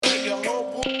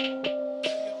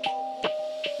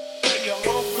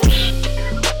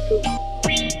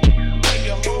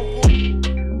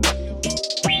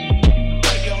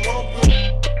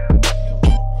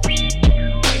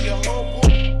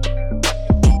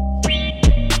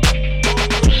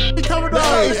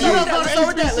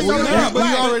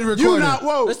already recording. You not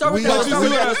woke. Let's start with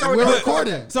that. We're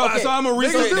recording. So I'm gonna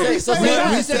restate this. So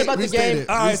what you said about the game.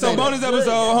 All right, so bonus episode,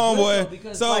 homeboy.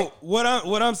 Because, So like,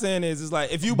 what I'm saying is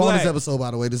like if you Bonus black, episode,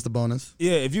 by the way. This is the bonus.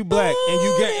 yeah, if you black and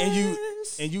you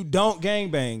get and you don't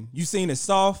gangbang, you seen it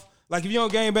soft. Like if you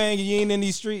don't gangbang and you ain't in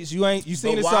these streets, you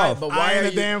seen it soft. But I why ain't are a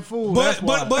you? damn fool. But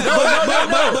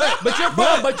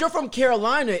But you're from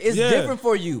Carolina. It's different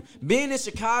for you. Being in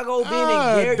Chicago, being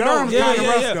in Gary. Durham's kinda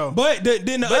rough, though. But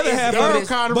then the other half Durham of it,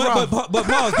 kinda but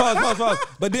pause.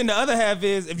 But then the other half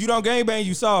is if you don't gangbang,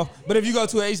 you soft. But if you go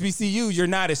to a HBCU, you're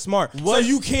not as smart. So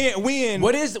you can't win.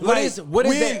 What is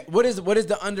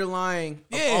the underlying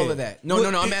of all of that? No.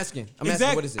 I'm asking.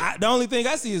 Exactly. What is it? The only thing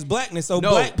I see is blackness. So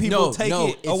black people take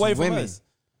it it's away from women. us.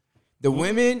 The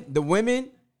women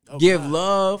give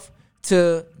love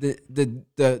to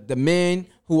the men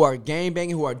who are gang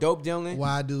banging, who are dope dealing.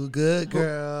 Why do good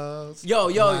girls? Yo,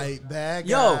 like bad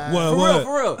guys?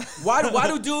 For real. Why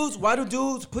do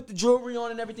dudes put the jewelry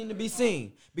on and everything to be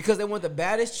seen? Because they want the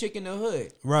baddest chick in the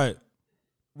hood. Right.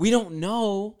 We don't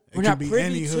know. We're not be privy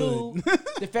any to hood.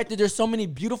 the fact that there's so many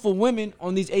beautiful women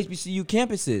on these HBCU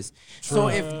campuses. So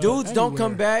if dudes don't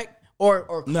come back,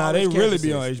 or Nah, they college really campuses.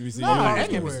 be on HBCUs. College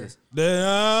anywhere. campuses.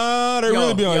 They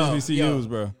really be on HBCUs,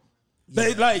 bro.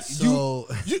 They like So-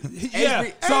 yeah.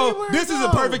 So this is a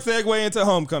perfect segue into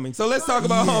homecoming. So let's talk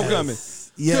about homecoming.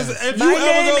 Yes. 'Cause if My you ever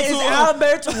name go is to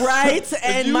Albert Wright,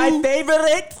 and my you-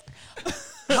 favorite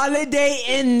holiday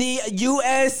in the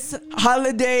U.S.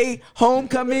 holiday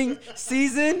homecoming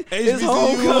season is HBCU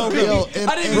homecoming. Yo, and-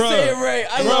 I didn't even say it right.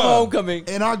 I love homecoming.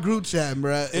 In our group chat,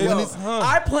 bro.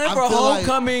 I plan I for feel like-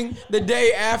 homecoming the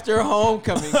day after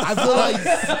homecoming. I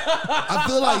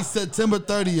feel like September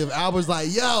 30th. Albert's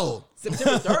like, yo.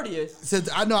 September 30th.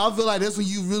 I feel like that's when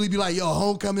you really be like, yo,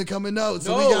 homecoming coming out.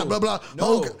 So we got blah blah.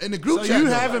 In the group So chat. you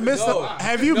though. haven't missed No.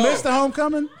 have you No. missed the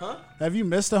homecoming? Huh? Have you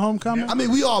missed the homecoming? I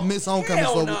mean, we all miss homecoming.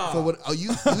 Hell So, no. so what? Oh,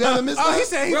 you haven't missed? Oh, that? he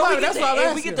said he Bro, loved it. That's why I'm we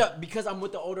asking. get because I'm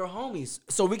with the older homies.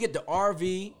 So we get the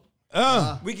RV.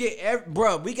 We get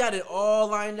we got it all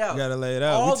lined out. Gotta lay it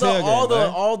out. All We tailgate, man.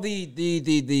 all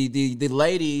the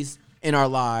ladies in our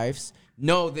lives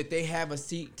know that they have a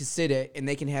seat to sit at, and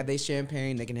they can have their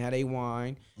champagne, they can have their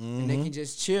wine, and they can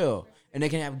just chill, and they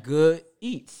can have good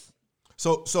eats.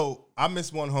 So I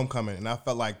missed one homecoming, and I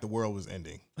felt like the world was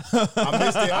ending. I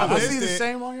missed it. I see the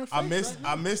same on your face.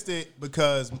 I missed it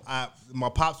because my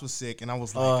pops was sick, and I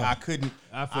was like, I couldn't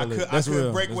real. break That's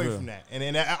away real. from that,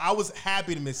 and I was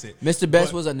happy to miss it. Mr.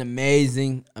 Best was an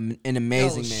amazing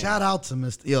man. Shout out to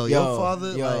Mr. Your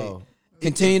father. Like,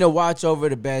 continue to watch over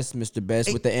the best, Mr.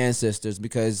 Best, with the ancestors,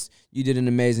 because you did an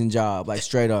amazing job, like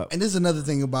straight up. and this is another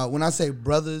thing about when I say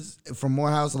brothers from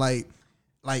Morehouse, like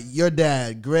your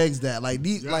dad, Greg's dad, like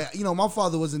these, like my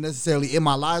father wasn't necessarily in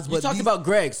my lives, but You talked about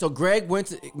Greg. So Greg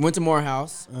went to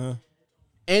Morehouse.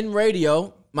 In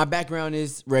radio, my background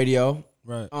is radio.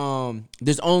 Right.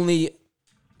 There's only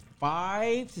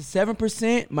 5 to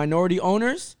 7% minority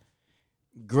owners.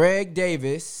 Greg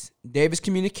Davis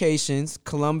Communications,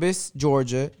 Columbus,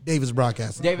 Georgia. Davis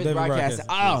Broadcasting. Davis Broadcasting. Broadcasting.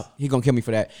 Oh, he gonna kill me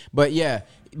for that. But yeah,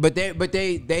 but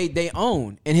they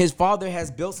own, and his father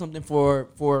has built something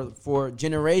for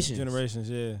generations. Generations,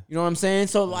 yeah. You know what I'm saying?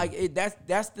 So like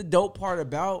that's the dope part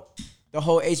about the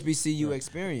whole HBCU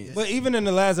experience. But even in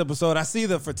the last episode, I see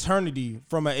the fraternity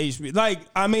from a HB. Like,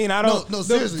 I mean, I don't. No, the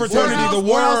seriously. fraternity, the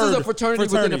Morehouse is word a fraternity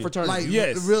within a fraternity. Like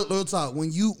Yes. real talk.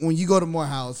 When you go to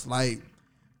Morehouse, like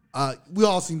we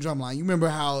all seen Drumline. You remember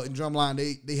how in Drumline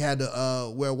they had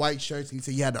to wear white shirts and he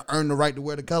said you had to earn the right to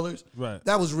wear the colors? Right.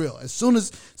 That was real.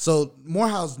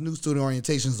 Morehouse new student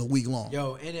orientation is a week long.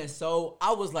 Yo, and it's so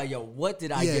I was like, yo, what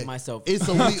did I get myself? It's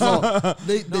a week long.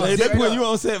 They put you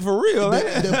on set for real.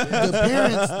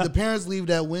 The parents leave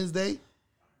that Wednesday.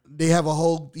 They have a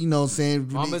whole, saying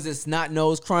Mama's a snot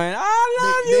nose crying. I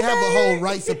love they you. have a whole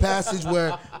rites of passage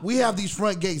where we have these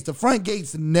front gates. The front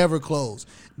gates never close.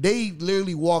 They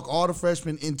literally walk all the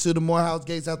freshmen into the Morehouse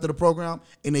gates after the program,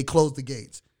 and they close the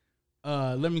gates.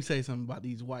 Let me say something about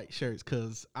these white shirts,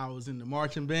 because I was in the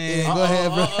marching band. Yeah, go ahead,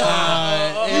 bro.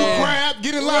 You crap,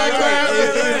 get in line, crap.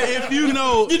 If you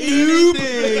know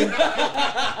anything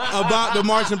about the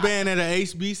marching band at a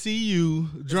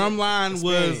HBCU, Drumline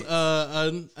was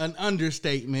an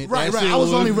understatement. Right. That shit I was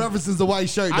was- only referencing the white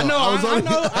shirt. Though.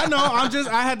 I know.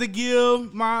 I had to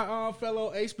give my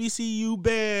fellow HBCU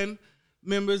band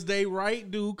members they right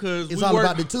due, because It's all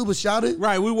about the tuba. Shout it.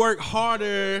 Right, we work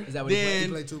harder that what he He than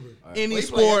play tuba. any Well, he play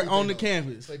sport everything, on the though.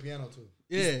 campus. Play piano too.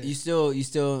 Yeah, You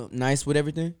still nice with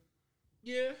everything?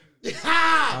 yeah.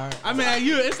 I mean,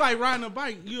 it's like riding a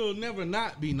bike. You'll never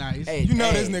not be nice. Hey, You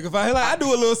know this nigga. If I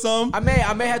do a little something. I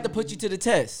may have to put you to the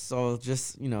test. So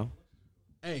just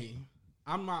Hey,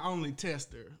 I'm my only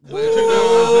tester. But you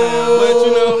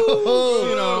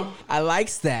know. I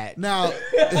likes that. Now,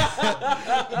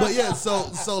 but yeah,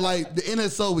 so like the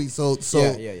NSO week, so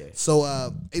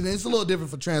and it's a little different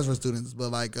for transfer students,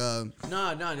 but like No.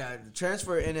 The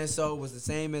transfer NSO was the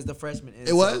same as the freshman NSO.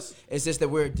 It was? It's just that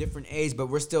we're a different age, but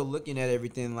we're still looking at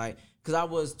everything like, because I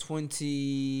was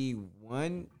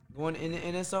 21 going in the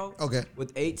NSO. Okay.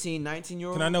 With 18,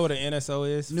 19-year-olds. Can I know what an NSO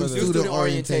is? New For the- student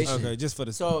orientation. Okay, just for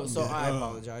the. So I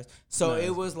apologize. So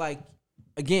it was like,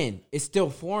 again, it's still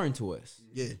foreign to us.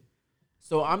 yeah.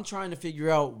 So I'm trying to figure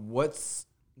out what's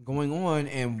going on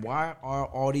and why are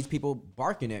all these people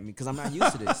barking at me, because I'm not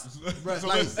used to this. Right,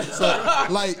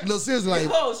 like, no, seriously, like,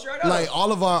 Yo, straight up. like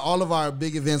all of our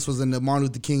big events was in the Martin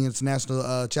Luther King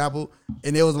International Chapel,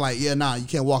 and it was like, yeah, nah, you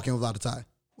can't walk in without a tie.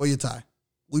 Wear your tie.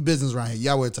 We business around here.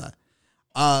 Y'all wear a tie.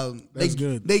 That's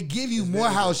good. They give you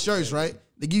Morehouse shirts, right?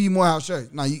 They give you Morehouse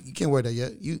shirts. No, you can't wear that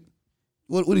yet.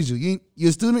 What did you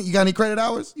a student? You got any credit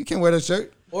hours? You can't wear that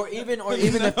shirt. Or even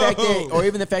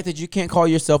the fact that you can't call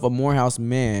yourself a Morehouse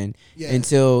man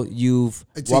until you've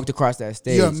walked across that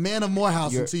stage. You're a man of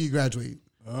Morehouse until you graduate.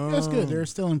 That's good. They're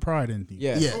still in pride in you.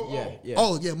 Yeah.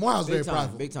 Oh yeah, Morehouse Big very time,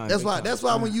 prideful. big time, That's big why. time. That's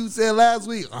why when you said last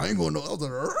week, I ain't gonna know. I was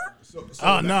like,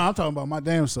 Oh no, I'm talking about my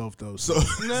damn self though. So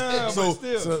but still.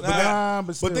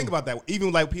 But think about that.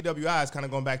 Even like PWI is kind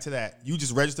of going back to that. You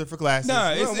just registered for classes.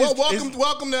 Nah,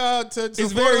 welcome to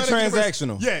it's Florida very Atlantic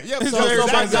transactional. University. Yeah. It's So very my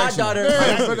transactional.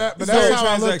 goddaughter. But very that's how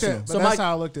I looked transactional. at. So But that's my-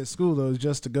 how I looked at school though, is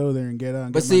just to go there and get out.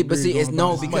 And But get see, my but degree, see, it's go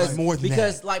no about it. much more than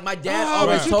because that. like my dad But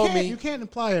always you told can't- me. you can't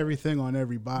apply everything on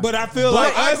everybody. But I feel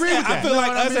like I us. agree with I that. feel like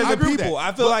You know what I us mean? as I a agree with people.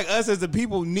 that. I feel like us as a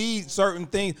people need certain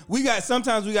things.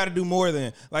 Sometimes we got to do more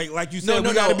than like you said. No,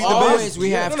 we got to be the always best.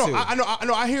 we have No, to. I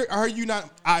know. I hear you not.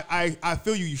 I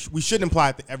feel you. We shouldn't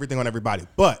imply everything on everybody.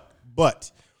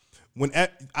 But when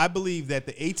I believe that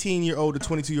the 18-year-old to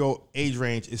 22-year-old age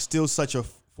range is still such a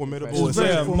formidable, It's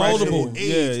very moldable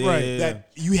age, Yeah, right. yeah.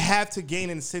 that you have to gain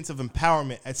a sense of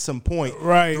empowerment at some point,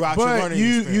 right, throughout your but learning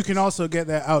you experience. can also get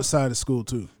that outside of school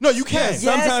too. No, you can. Yes,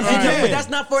 Sometimes you you can, can. but that's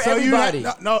not for So you everybody.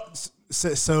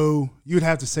 so you'd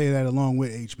have to say that along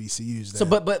with HBCUs. So,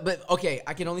 then. but okay,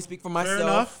 I can only speak for myself.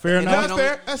 enough, fair And enough. I can That's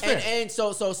fair, that's fair. And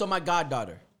so my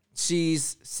goddaughter,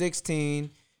 she's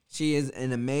 16. She is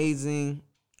an amazing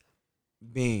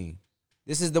being.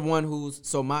 This is the one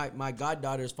my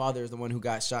goddaughter's father is the one who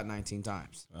got shot 19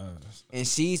 times. And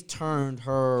she's turned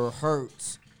her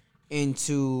hurts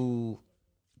into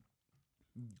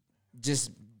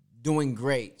just doing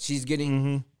great. She's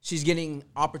getting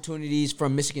opportunities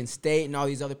from Michigan State and all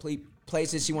these other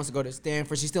places. She wants to go to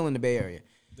Stanford. She's still in the Bay Area.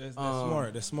 That's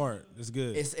smart. That's smart. That's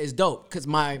good. It's dope because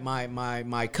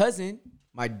my cousin,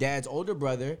 my dad's older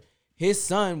brother, his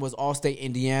son was All-State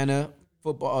Indiana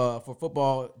football for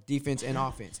football, defense, and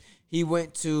offense. He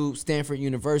went to Stanford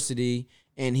University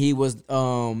and he was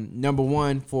number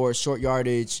one for short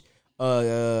yardage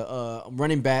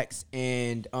running backs,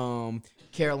 and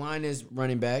Carolina's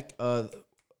running back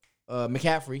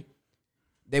McCaffrey.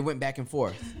 They went back and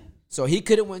forth, so he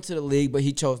could have went to the league, but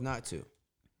he chose not to.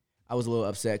 I was a little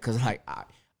upset because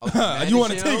You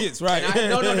wanted tickets, right?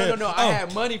 No. I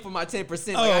had money for my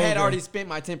 10%. I had already spent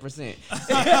my 10% in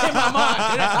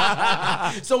my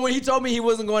mind. So when he told me he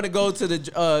wasn't going to go to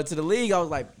the league, I was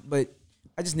like, but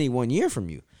I just need 1 year from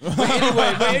you.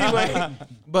 But anyway.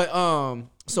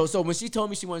 So when she told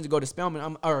me she wanted to go to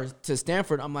Spelman or to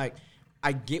Stanford, I'm like,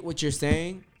 I get what you're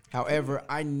saying. However,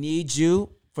 I need you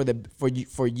for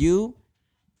you.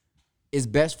 It's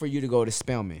best for you to go to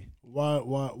Spelman.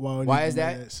 Why is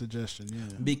that suggestion? Yeah.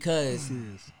 Because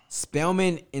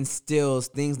Spelman instills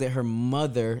things that her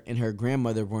mother and her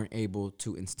grandmother weren't able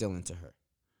to instill into her.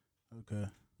 Okay.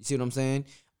 You see what I'm saying?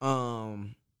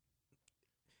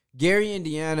 Gary,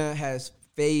 Indiana has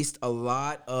faced a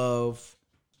lot of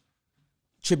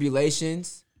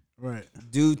tribulations, right,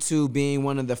 due to being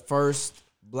one of the first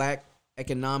black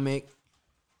economic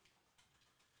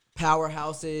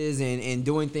powerhouses and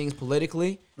doing things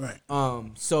politically. right.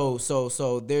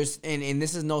 So there's and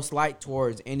this is no slight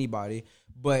towards anybody,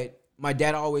 but my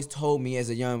dad always told me as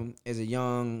a young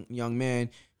man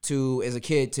as a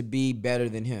kid to be better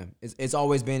than him. It's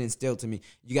always been instilled to me.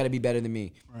 You got to be better than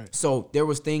me. Right. So there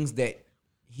was things that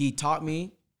he taught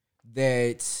me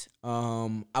that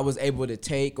I was able to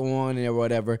take on and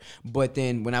whatever. But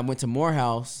then when I went to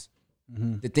Morehouse,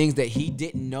 the things that he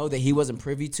didn't know, that he wasn't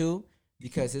privy to,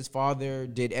 because his father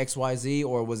did XYZ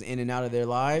or was in and out of their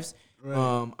lives.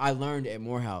 I learned at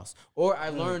Morehouse, or I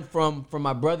learned from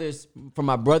my brothers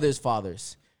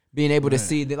fathers, being able to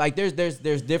see that like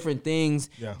there's different things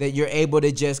that you're able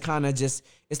to just kind of just,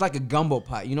 it's like a gumbo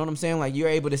pot. You know what I'm saying? Like you're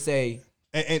able to say.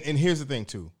 And here's the thing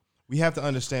too, we have to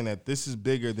understand that this is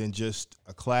bigger than just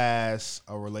a class,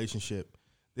 a relationship.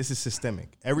 This is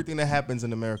systemic. Everything that happens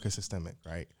in America is systemic,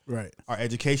 right? Right. Our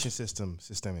education system,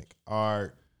 systemic.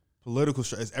 Our political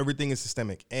structure, everything is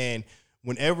systemic. And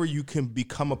whenever you can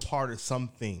become a part of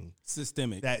something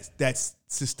Systemic. that's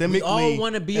systemically, We all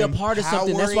want to be a part of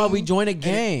something. That's why we join a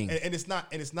gang. And it's not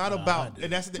about.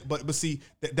 And that's but see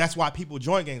that's why people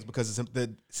join gangs, because it's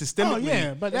the systemically. Oh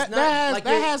yeah, but It's that not has like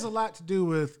that has a lot to do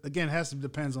with, again,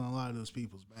 depends on a lot of those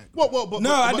people's background.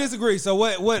 I disagree. So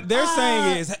what they're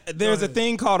saying is there's a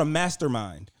thing called a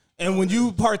mastermind. And when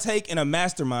you partake in a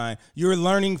mastermind, you're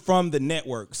learning from the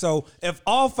network. So if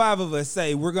all 5 of us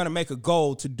say we're going to make a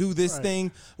goal to do this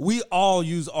thing, we all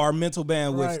use our mental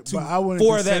bandwidth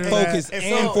for that focus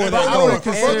and for that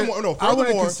goal. I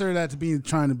wouldn't consider that to be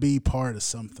trying to be part of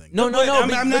something. No.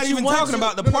 I'm not even talking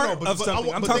about the part of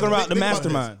something. I'm talking about the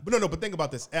mastermind. But think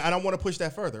about this. And I don't want to push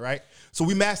that further, right? So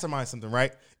we mastermind something,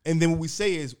 right? And then what we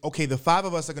say is, okay, the 5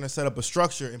 of us are going to set up a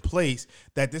structure in place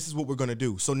that this is what we're going to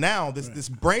do. So now this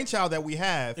brainchild that we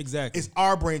have is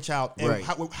our brainchild, and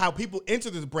how people enter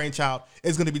this brainchild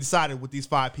is going to be decided with these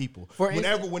 5 people.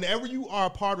 Whenever you are a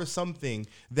part of something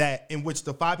that in which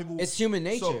the 5 people, it's human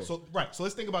nature. So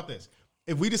let's think about this.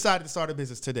 If we decided to start a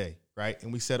business today, right,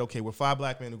 and we said, okay, we're 5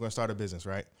 black men who are going to start a business,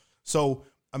 right? So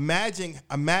Imagine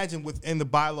within the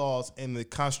bylaws and the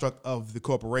construct of the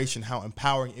corporation how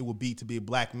empowering it would be to be a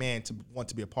black man to want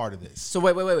to be a part of this. So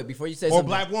wait, before you say or something. a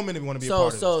black woman if you want to be a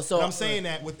part of this. And I'm saying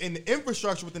that within the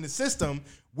infrastructure, within the system,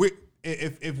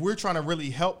 if we're trying to really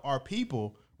help our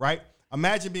people, right?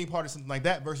 Imagine being part of something like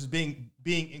that versus being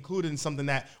included in something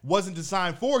that wasn't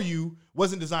designed for you,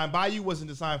 wasn't designed by you, wasn't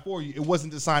designed for you. It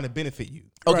wasn't designed to benefit you.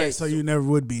 Okay, right, so you never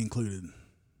would be included.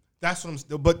 That's what I'm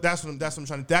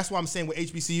trying to. That's why I'm saying with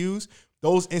HBCUs,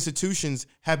 those institutions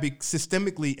have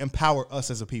systemically empowered us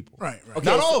as a people. Right. Okay,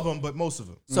 not all of them, but most of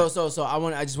them. So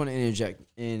I just want to interject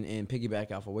and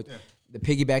piggyback off of what the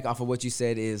piggyback off of what you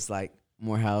said is like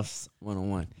Morehouse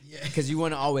 101. Yeah. Because you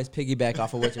want to always piggyback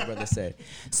off of what your brother said.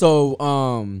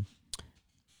 So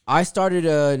I started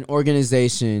an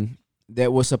organization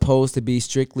that was supposed to be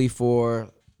strictly for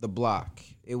the block.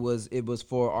 It was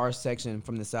for our section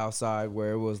from the South Side,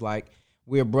 where it was like,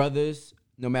 we're brothers,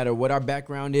 no matter what our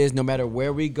background is, no matter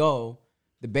where we go.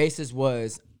 The basis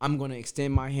was, I'm going to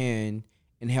extend my hand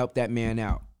and help that man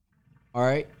out. All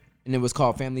right? And it was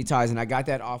called Family Ties. And I got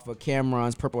that off of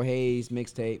Cameron's Purple Haze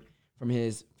mixtape from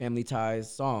his Family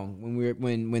Ties song.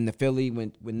 When the Philly,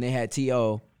 when they had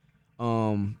T.O.,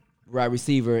 wide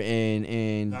receiver and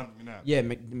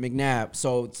McNabb.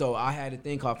 So I had a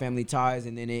thing called Family Ties,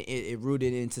 and then it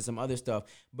rooted into some other stuff.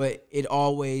 But it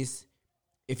always,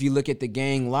 if you look at the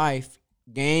gang life,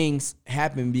 gangs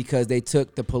happen because they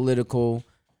took the political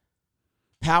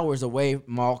powers away.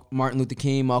 Martin Luther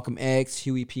King, Malcolm X,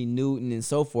 Huey P. Newton, and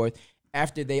so forth.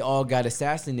 After they all got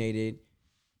assassinated,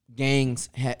 gangs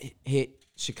hit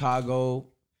Chicago,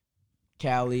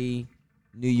 Cali,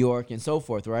 New York, and so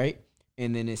forth, right?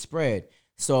 And then it spread.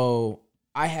 So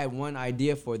I had one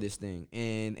idea for this thing,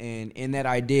 and in that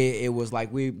idea, it was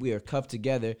like we are cuffed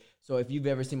together. So if you've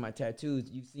ever seen my tattoos,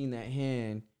 you've seen that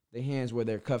hand, the hands where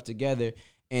they're cuffed together,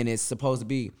 and it's supposed to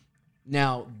be.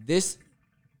 Now this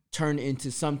turned into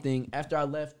something after I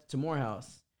left to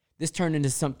Morehouse. This turned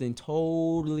into something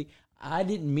totally. I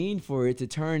didn't mean for it to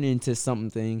turn into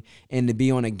something and to be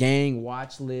on a gang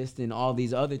watch list and all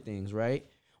these other things, right?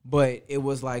 But it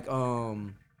was like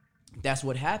that's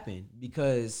what happened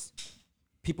because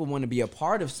people want to be a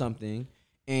part of something,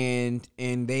 and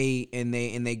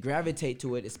they gravitate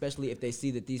to it, especially if they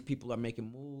see that these people are making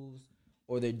moves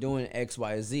or they're doing X,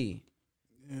 Y, Z.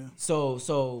 Yeah.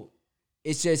 So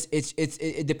it's just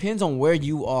it depends on where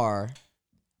you are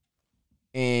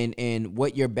and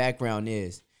what your background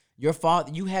is. Your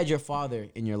father, you had your father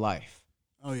in your life.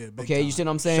 Oh yeah. Big okay, time. You see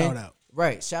what I'm saying? Shout out.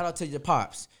 Right. Shout out to your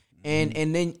pops.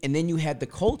 And then you had the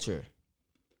culture.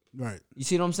 Right. You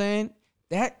see what I'm saying?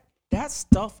 That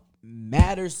stuff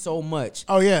matters so much.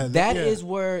 Oh yeah. That is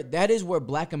where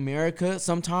Black America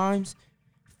sometimes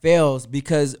fails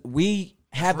because we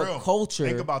have a culture.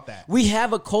 Think about that. We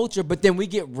have a culture, but then we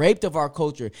get raped of our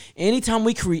culture. Anytime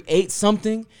we create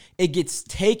something, it gets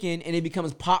taken and it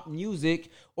becomes pop music,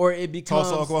 or it becomes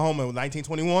Tulsa, Oklahoma,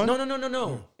 1921.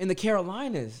 No. In the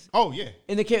Carolinas. Oh yeah.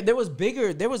 There was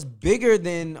bigger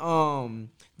than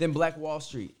Black Wall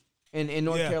Street. in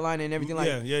North Yeah. Carolina and everything like.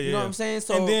 Yeah, yeah, yeah. You know what I'm saying?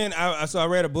 So and then I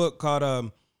read a book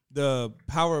called The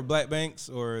Power of Black Banks,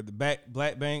 or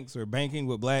Black Banks, or Banking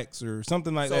with Blacks, or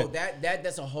something like So that.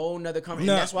 that's a whole nother conversation.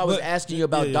 No, That's why I was but- asking you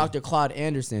about yeah. Dr. Claude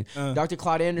Anderson. Dr.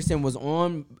 Claude Anderson was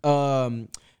on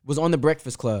the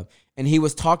Breakfast Club, and he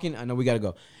was talking. I know we got to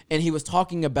go. And he was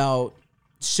talking about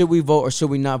should we vote or should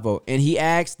we not vote? And he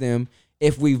asked them,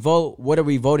 if we vote, what are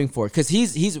we voting for? Because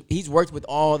he's worked with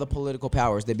all the political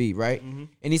powers that be, right? Mm-hmm.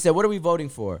 And he said, what are we voting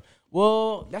for?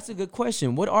 Well, that's a good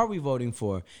question. What are we voting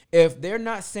for? If they're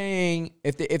not saying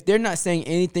if they're not saying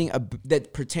anything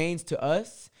that pertains to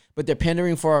us, but they're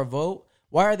pandering for our vote,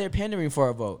 why are they pandering for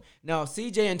our vote? Now,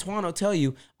 CJ and Twan will tell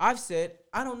you, I've said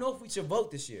I don't know if we should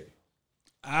vote this year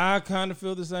I kind of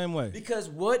feel the same way. because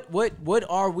what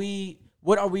are we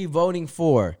voting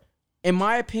for? In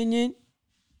my opinion,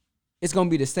 it's gonna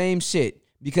be the same shit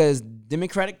because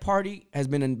Democratic Party has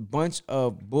been a bunch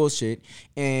of bullshit,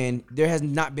 and there has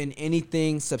not been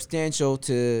anything substantial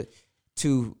to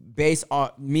base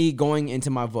me going into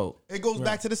my vote. It goes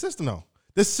back to the system, though.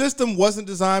 The system wasn't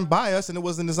designed by us, and it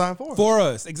wasn't designed for us. For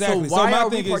us, exactly. So why my are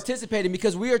we thing is, participating?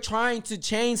 Because we are trying to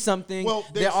change something Well,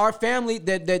 that there's- our family,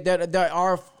 that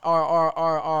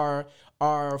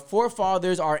our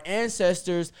forefathers, our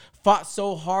ancestors fought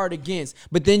so hard against.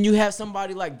 But then you have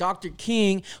somebody like Dr.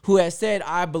 King who has said,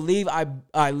 "I believe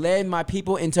I led my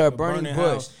people into a burning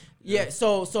bush." house. Yeah.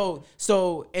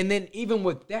 So, and then even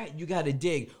with that, you got to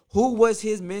dig. Who was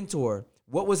his mentor?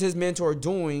 What was his mentor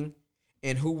doing?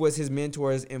 And who was his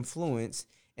mentor's influence?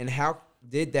 And how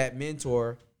did that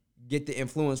mentor get the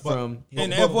influence from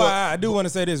him? and FYI, I do want to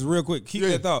say this real quick. Keep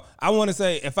that thought. I want to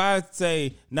say, if I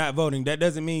say not voting, that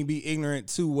doesn't mean be ignorant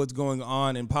to what's going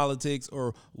on in politics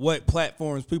or what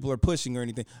platforms people are pushing or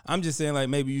anything. I'm just saying, like,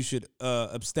 maybe you should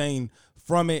abstain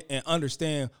from it and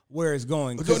understand where it's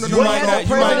going. 'Cause No, you no, might no, not-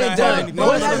 no, you might no, not no, have no, anything. no,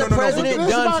 What has the president This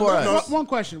is done about- for no, us? One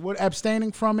question: would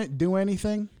abstaining from it do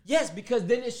anything? Yes, because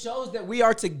then it shows that we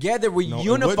are together. We're No, it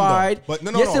wouldn't, though. unified. But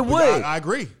no, yes, it but would. I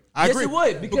agree. Yes, it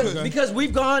would because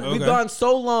we've gone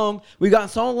so long. We've gone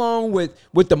so long with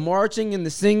the marching and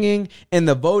the singing and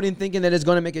the voting, thinking that it's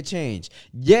going to make a change.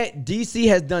 Yet DC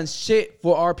has done shit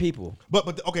for our people.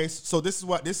 But okay, so this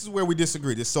is where we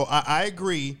disagree. So I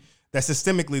agree that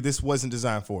systemically this wasn't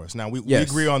designed for us. Now we Yes.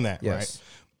 agree on that, Yes. right?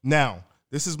 Now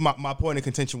this is my point of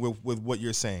contention with what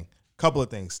you're saying. Couple of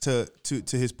things to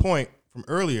his point from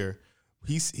earlier.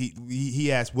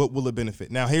 He asked, what will it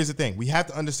benefit? Now here's the thing: we have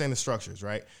to understand the structures,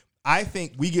 right? I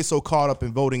think we get so caught up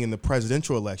in voting in the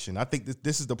presidential election. I think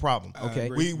this is the problem. Okay,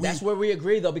 we that's where we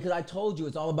agree though, because I told you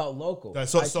it's all about local.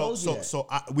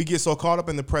 We get so caught up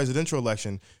in the presidential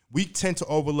election, we tend to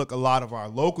overlook a lot of our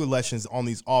local elections on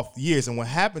these off years. And what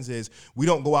happens is we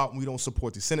don't go out and we don't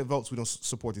support the Senate votes, we don't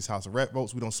support these House of Rep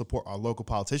votes, we don't support our local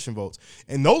politician votes,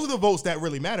 and those are the votes that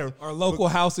really matter. Our local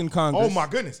House and Congress. Oh my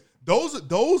goodness, those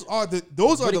are the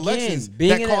But elections being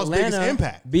that in cause biggest Atlanta,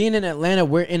 impact. Being in Atlanta,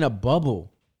 we're in a bubble.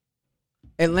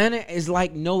 Atlanta is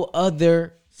like no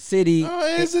other city.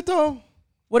 Is it though?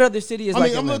 What other city is I like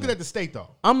mean, I'm Atlanta? looking at the state though. No.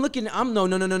 I'm looking at Oh, I'm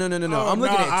looking at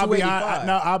I'll be 285.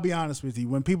 I'll be honest with you.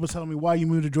 When people tell me why you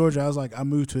moved to Georgia, I was like, I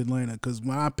moved to Atlanta because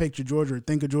when I picture Georgia or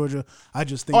think of Georgia, I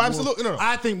just think. Oh, absolutely. No.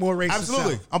 I think more racist.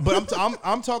 Absolutely, South. but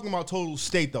I'm talking about total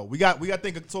state though. We got to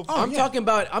think of so. I'm talking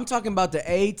about the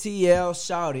ATL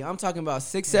shouting. I'm talking about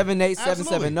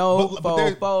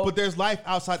 678-770-444. But there's life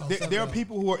outside. There are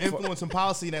people who are influencing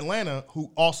policy in Atlanta who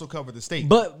also cover the state.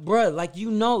 But bruh, like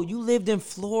you lived in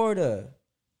Florida.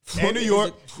 And New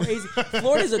York.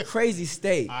 Florida's a crazy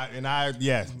state. It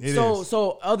is.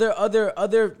 So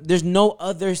other there's no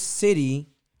other city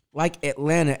like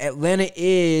Atlanta. Atlanta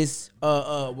is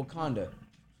Wakanda.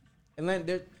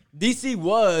 Atlanta DC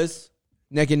was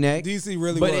neck and neck. DC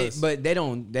really was. But they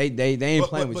ain't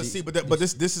playing with you. See, but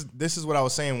this is what I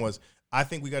was saying was I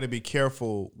think we got to be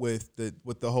careful with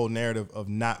the whole narrative of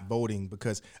not voting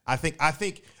because I think I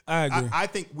agree. I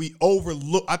think we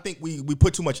overlook. I think we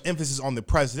put too much emphasis on the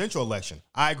presidential election.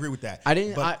 I agree with that. I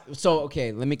didn't. But,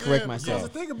 Okay, let me correct myself. The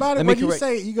thing about it, Let me when you correct-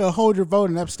 say you gotta hold your vote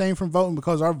and abstain from voting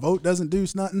because our vote doesn't do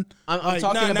nothing. I'm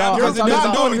talking Not about. because it I'm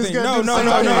doesn't talking do about- anything. gonna No, do no, something.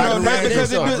 no, no, I no. agree Not with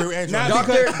because Andrew. it I agree with does. Andrew. Not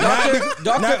because.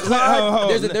 Dr.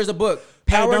 Clyde, there's a book.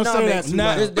 don't say that Powernomics. too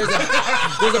loud.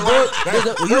 There's a book.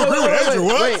 You agree with Andrew,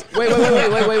 what? Wait.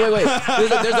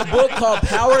 There's a book called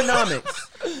Powernomics.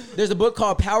 There's a book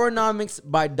called Powernomics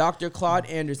by Dr. Claude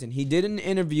Anderson. He did an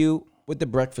interview with the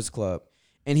Breakfast Club,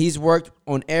 and he's worked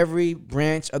on every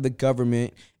branch of the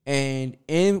government. And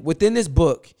within this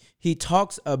book, he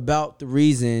talks about the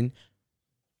reason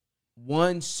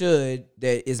one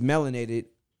that is melanated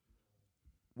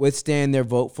withstand their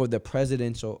vote for the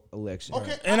presidential election.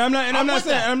 Okay. And I'm not with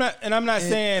that.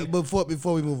 saying Before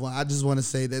we move on, I just want to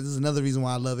say that this is another reason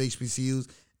why I love HBCUs.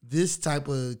 This type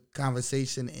of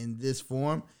conversation in this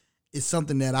form is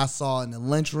something that I saw in the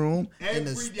lunchroom, in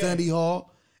the study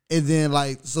hall, and then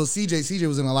so CJ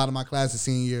was in a lot of my classes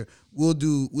senior year. We're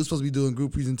supposed to be doing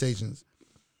group presentations.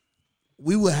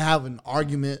 We would have an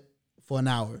argument for an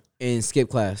hour And skip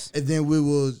class. and then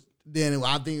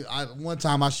one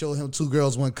time I showed him 2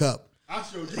 girls, 1 cup. I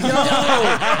showed you. Yo,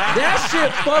 that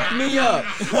shit fucked me up.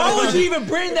 Why would you even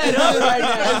bring that up right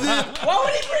now? Why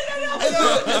would he bring that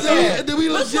up? And then we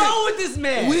What's legit, wrong with this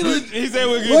man? he said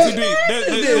we're getting too deep.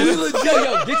 we legit,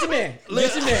 Yo, get your man.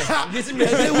 Get your man. Get your man.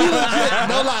 and then we legit,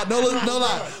 no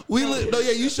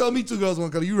lie. You showed me 2 girls,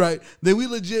 1 cup. You right. Then we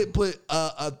legit put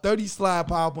a 30-slide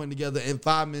PowerPoint together in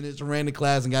 5 minutes, ran to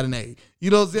class and got an A. You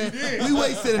know what I'm saying? We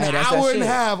wasted an that's that hour and a shit.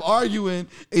 half arguing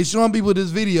and showing people this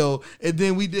video, and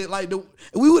then we did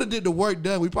we would have did the work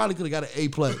done. We probably could have got an A+. You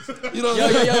know what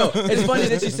I'm saying? Yo. It's funny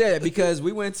that you said it because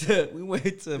we went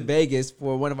to Vegas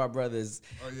for one of our brothers'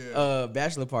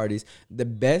 bachelor parties. The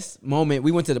best moment,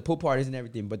 we went to the pool parties and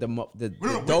everything, but the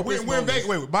dopest We're in moment- Vegas.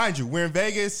 Wait, mind you, we're in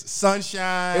Vegas.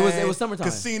 Sunshine. It was summertime.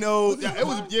 Casino. Yeah,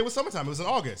 it was summertime. It was in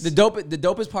August. The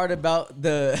dopest part about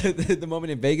the moment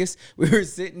in Vegas, we were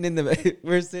sitting in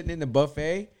the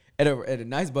buffet at a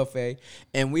nice buffet,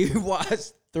 and we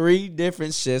watched 3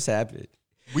 different shifts happen.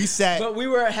 We sat But we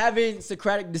were having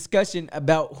Socratic discussion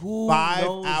about who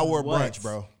 5-hour knows brunch,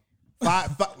 bro.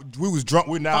 We was drunk.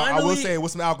 I will Finally- say it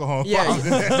was some alcohol.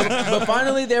 Yeah, but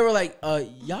finally they were like,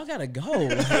 y'all gotta go.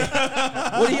 Like,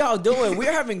 what are y'all doing?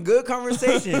 We're having good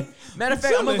conversation. Matter of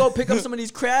fact, I'm gonna go pick up some of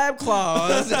these crab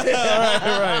claws.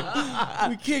 right.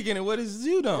 We kicking it. What is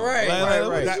you doing? Right.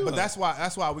 But that's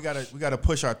why we gotta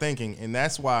push our thinking, and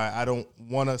that's why I don't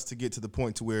want us to get to the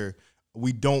point to where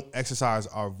we don't exercise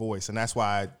our voice, and that's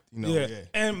why Yeah.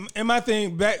 And my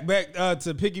thing back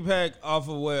to piggyback off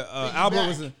of what Albert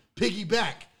was.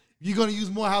 Piggyback. You're gonna use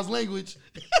Morehouse language.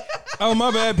 Oh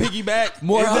my bad, piggyback.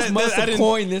 Morehouse must I have didn't-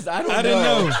 coined this. I don't I didn't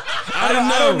know. I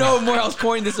don't know if Morehouse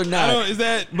coined this or not. Is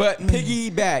that But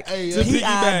piggyback. Hey, to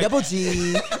piggyback.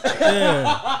 P-I-double-G.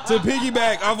 Yeah. To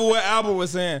piggyback off of what Albert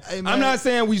was saying, Hey, man. I'm not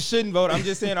saying we shouldn't vote. I'm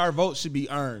just saying our vote should be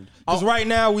earned. Because right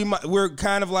now we're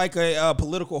kind of like a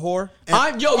political whore.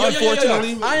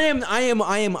 Unfortunately, I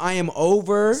am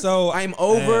over. So, I am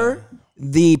over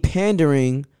the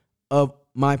pandering of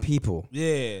my people.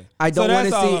 Yeah. I don't So want that's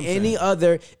to all see I'm any saying.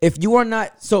 other. If you are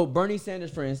not, so Bernie Sanders,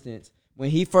 for instance, when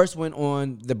he first went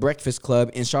on the Breakfast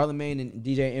Club and Charlamagne and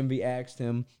DJ Envy asked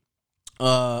him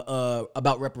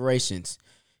about reparations,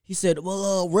 he said,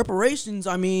 "Well, reparations.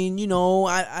 I mean,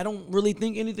 I don't really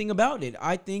think anything about it.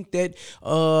 I think that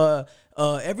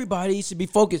everybody should be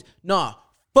focused. Nah,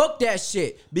 fuck that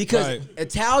shit because Right.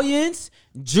 Italians,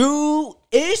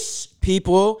 Jewish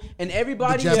people, and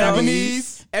everybody The else."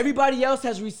 Japanese. Everybody else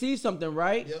has received something,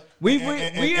 right? Yep. We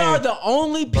are the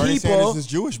only Bernie people. Sanders is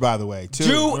Jewish, by the way, too.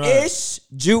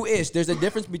 Jewish. There's a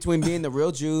difference between being the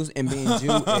real Jews and being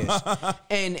Jewish.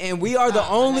 And we are the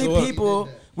only people.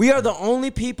 We are the only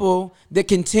people that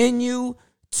continue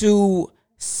to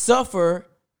suffer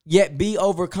yet be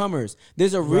overcomers.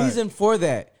 There's a reason for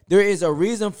that. There is a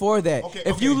reason for that.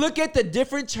 If you look at the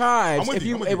different tribes, I'm with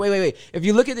you. wait. If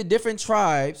you look at the different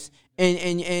tribes, and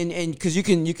because you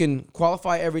can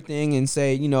qualify everything and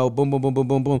say, boom, boom, boom, boom,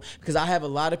 boom, boom. Because I have a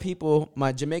lot of people,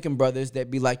 my Jamaican brothers, that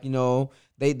be like,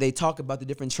 they talk about the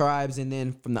different tribes, and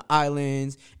then from the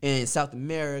islands and South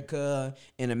America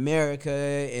and America,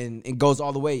 and it goes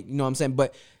all the way. You know what I'm saying?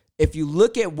 But if you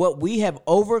look at what we have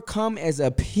overcome as a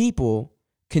people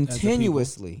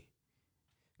continuously,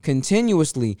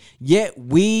 yet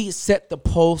we set the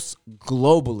pulse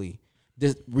globally,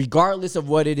 regardless of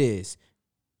what it is.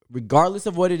 Regardless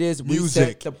of what it is, we Music,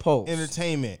 set the pulse.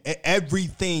 entertainment,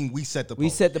 everything we set the pulse. We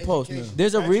set the pulse.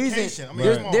 There's a reason. Education. I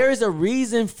mean, come on. There is a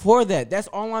reason for that. That's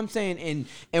all I'm saying.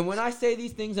 And when I say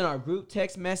these things in our group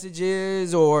text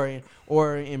messages or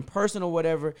in person or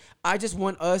whatever, I just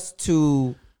want us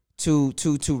to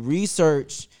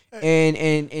research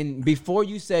and before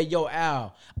you say, yo,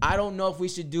 Al, I don't know if we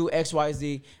should do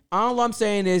XYZ. All I'm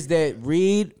saying is that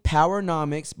read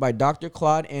Powernomics by Dr.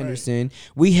 Claude Anderson. Right.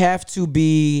 We have to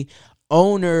be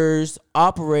owners,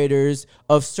 operators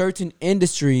of certain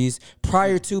industries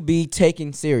prior to be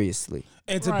taken seriously.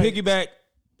 And to piggyback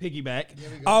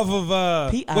off of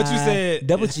what you said,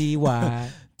 double GY.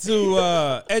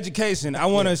 to education, I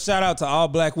want to shout out to all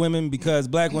black women because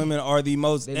black women are the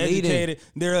most educated.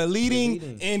 They're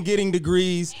leading in getting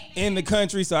degrees in the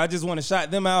country. So I just want to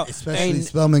shout them out. Especially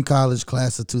Spelman College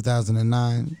class of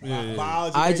 2009.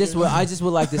 I just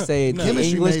would like to say the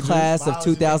English class of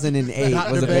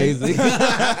 2008 was amazing.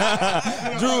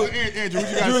 Andrew, what you got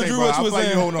to say, bro? I feel like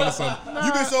you holding on to something.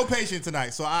 You've been so patient tonight,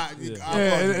 so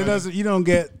it doesn't. You don't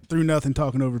get through nothing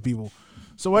talking over people.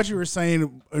 So what you were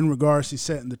saying in regards to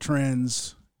setting the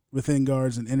trends within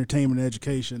guards and entertainment and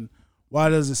education, why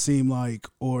does it seem like,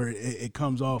 or it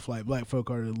comes off like black folk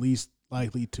are the least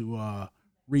likely to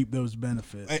reap those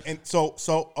benefits? And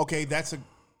so okay,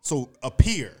 a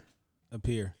peer.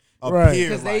 Right.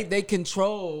 Because they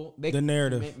control the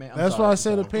narrative. That's why I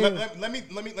said a peer. Let me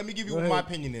give you what my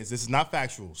opinion is. This is not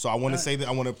factual, so I want to say that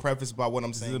I want to preface by what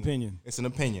I'm saying. It's an opinion. It's an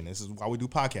opinion. This is why we do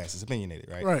podcasts. It's opinionated,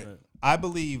 right? Right. I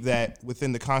believe that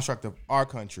within the construct of our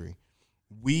country,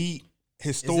 we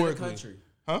historically, Is it a country?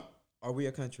 huh? Are we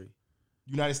a country?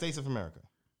 United States of America.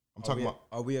 I'm talking about.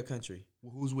 Are we a country?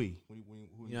 Who's we? Who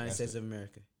United States of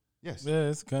America. Yes. Yeah,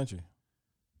 it's a country.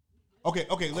 Okay.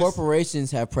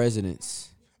 Corporations have presidents.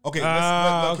 Okay. Okay.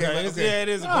 Yeah, it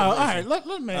is. All right. Let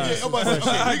me.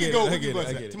 I get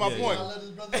it. To my point.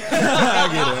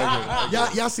 I get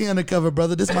it. Y'all see undercover,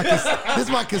 brother. This my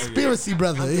conspiracy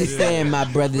brother. Just saying, my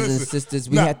brothers and sisters,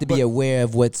 we have to be aware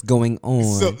of what's going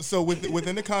on. So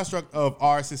within the construct of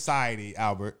our society,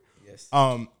 Albert, Yes.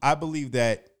 I believe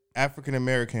that African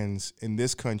Americans in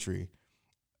this country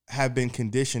have been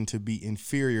conditioned to be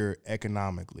inferior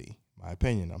economically. My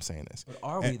opinion, I'm saying this. But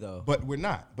are we though? But we're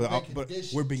not. But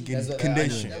we're being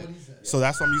conditioned. So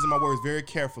that's why I'm using my words very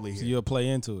carefully So here. you'll play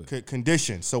into it.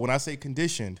 Conditioned. So when I say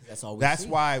conditioned, that's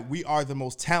why we are the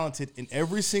most talented in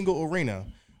every single arena.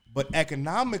 But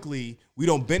economically, we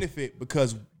don't benefit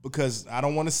because I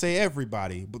don't want to say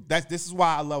everybody, but this is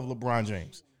why I love LeBron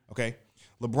James. Okay,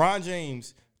 LeBron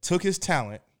James took his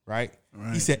talent, right?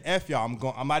 He said, "F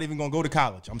y'all, I'm not even gonna go to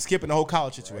college. I'm skipping the whole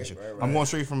college situation. I'm going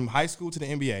straight from high school to the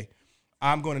NBA.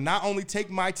 I'm going to not only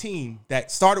take my team that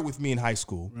started with me in high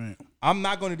school. Right. I'm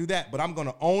not going to do that, but I'm going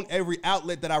to own every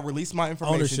outlet that I release my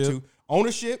information to.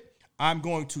 Ownership. I'm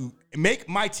going to make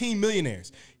my team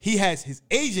millionaires. He has his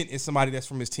agent is somebody that's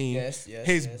from his team.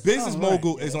 His business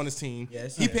mogul is on his team.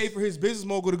 He paid for his business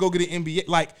mogul to go get an MBA.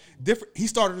 Like different. He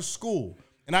started a school,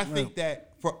 and I think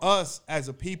that for us as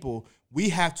a people, we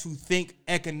have to think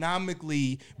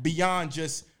economically beyond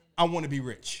just I want to be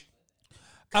rich.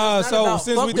 So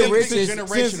since we're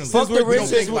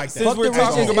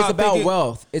about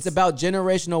wealth. It's about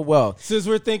generational wealth. Since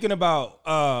we're thinking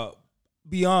about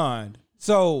beyond,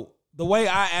 so the way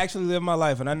I actually live my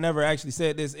life, and I never actually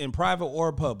said this in private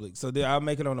or public, so I'll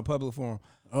make it on a public forum.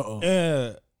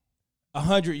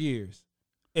 100 years.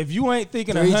 If you ain't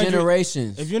thinking 3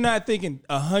 generations, if you're not thinking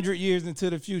 100 years into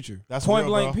the future, that's point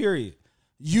real, blank, bro. period.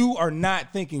 You are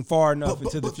not thinking far enough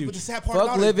into the future. But the sad part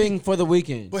fuck living for the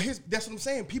weekend. But that's what I'm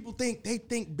saying. People think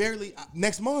barely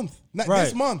next month, not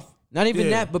this month. Not even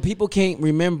that, but people can't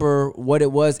remember what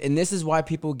it was, and this is why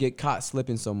people get caught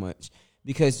slipping so much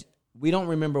because we don't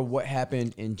remember what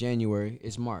happened in January.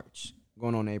 It's March,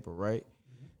 going on April, right?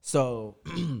 So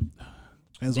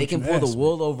they can pull the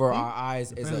wool over our eyes.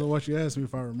 Depends on what you ask me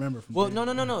if I remember. Well,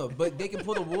 no. But they can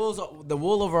pull the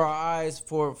wool over our eyes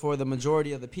for the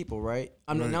majority of the people, right?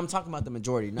 I'm talking about the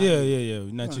majority. Not Yeah.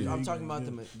 Not you. I'm talking about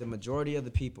the majority of the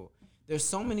people. There's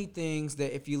so many things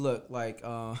that if you look, like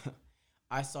I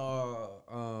saw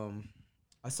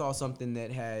something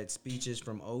that had speeches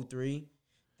from 2003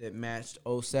 that matched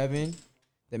 2007,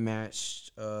 that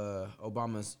matched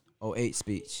Obama's 2008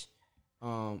 speech,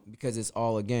 because it's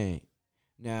all a game.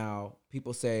 Now,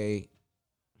 people say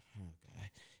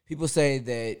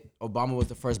that Obama was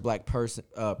the first black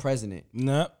president.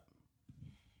 No.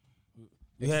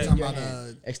 Extend your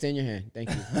hand. Thank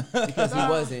you. Because he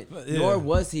wasn't, nor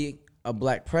was he a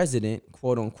black president,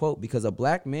 quote unquote, because a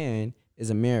black man is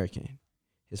American.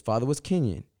 His father was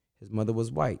Kenyan. His mother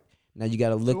was white. Now you got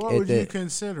to look at what would you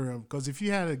consider him? Because if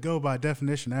you had to go by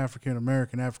definition, African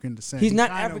American, African descent, he's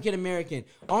not African American.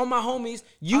 All my homies,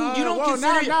 you don't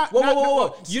consider.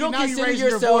 Whoa! You don't consider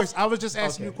yourself. I was just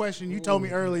asking you a question. You told me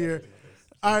earlier.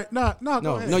 All right, go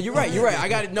ahead. No, you're right. I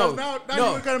got it. No,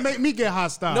 you're gonna make me get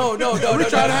hostile. No. We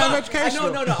try to have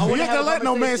education. No. You ain't gonna let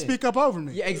no man speak up over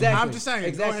me. Yeah, exactly. I'm just saying.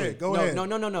 Exactly. Go ahead. No.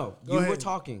 You were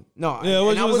talking. No. Yeah,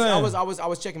 what you were saying? I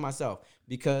was checking myself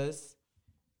because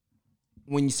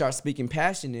when you start speaking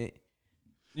passionate,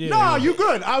 No, you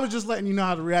good. I was just letting you know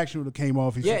how the reaction would have came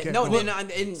off. If you Yeah, kept no, going.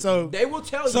 and So- they will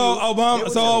tell you. So they Obama, will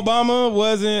tell you. Obama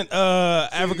wasn't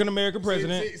African American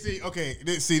president.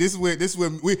 This is where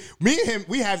me and him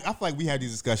I feel like we have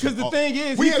these discussions. Because the thing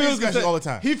is, we he have these feels discussions all the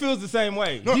time. He feels the same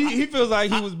way. No, he feels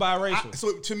like he was biracial.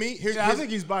 So to me, here's I think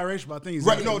he's biracial, but I think he's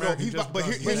right. No, African-American he's just but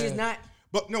because- But he's not.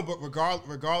 But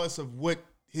regardless of what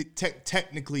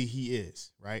technically he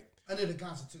is, right? Under the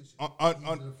Constitution.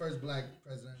 On the first black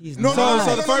president. He's No, not. no,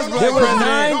 So the first black There were president.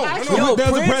 nine.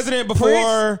 There was a president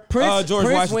before George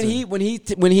Washington.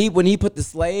 When he put the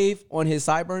slave on his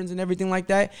sideburns and everything like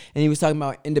that, and he was talking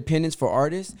about independence for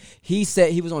artists. He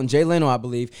said he was on Jay Leno, I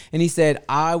believe, and he said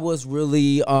I was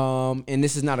really and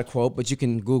this is not a quote, but you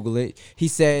can Google it. He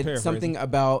said something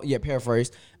about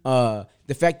paraphrase.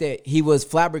 The fact that he was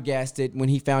flabbergasted when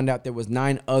he found out there was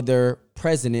 9 other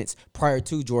presidents prior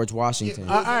to George Washington,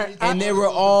 and they were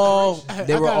all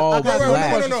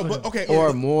black No, but okay.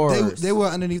 or more. They were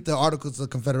underneath the Articles of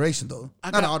Confederation, though.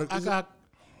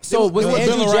 So was Bill of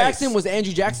Andrew Rights. Jackson? Was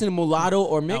Andrew Jackson a mulatto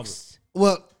or mixed?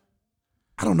 Well,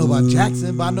 I don't know about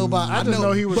Jackson, but I know about. I just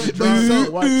know he was but- a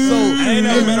giant white- I ain't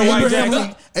never met a white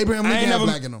Jackson. Abraham I Lincoln ain't had never,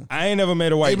 black in him. I ain't never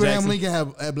met a white Abraham Jackson.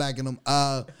 Lincoln had black in him.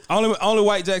 Only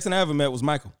white Jackson I ever met was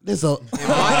Michael. This a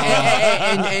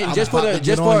And just for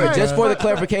the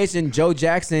clarification, Joe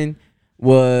Jackson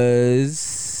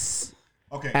was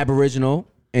Aboriginal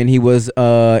and he was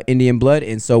Indian blood,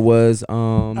 and so was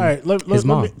All right, his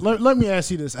mom. let me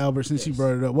ask you this, Albert, since you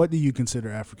brought it up. What do you consider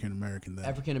African American then?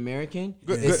 African American.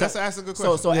 Good. That's a good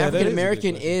question. So African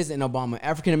American is an Obama.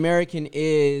 African American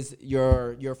is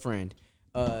your friend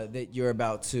that you're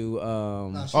about to.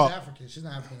 no, she's African. She's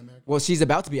not African American. Well, she's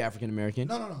about to be African American.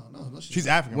 No. She's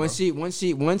African. Once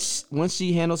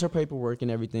she handles her paperwork and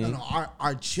everything. No,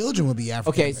 our children will be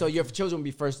African. Okay, so your children will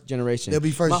be first generation. They'll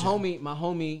be first My gen.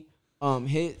 homie,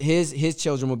 his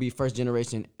children will be first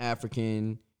generation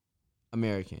African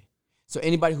American. So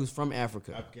anybody who's from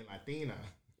Africa. African Latina.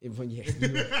 Yeah, because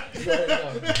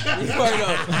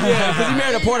he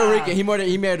married a Puerto Rican.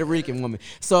 He married a Rican woman.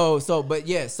 So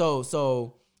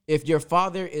if your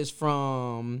father is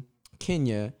from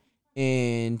Kenya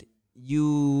and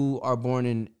you are born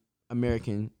in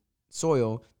American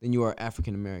soil, then you are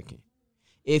African American.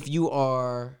 If you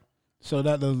are, So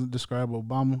that doesn't describe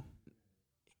Obama?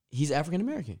 he's African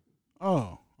American.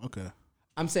 Oh, okay.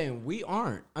 I'm saying we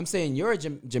aren't. I'm saying you're a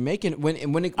Jamaican when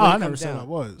it Oh, I comes never said down. I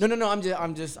was. No.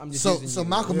 I'm just. using So you.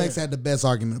 Malcolm X had the best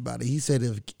argument about it. He said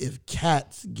if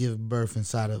cats give birth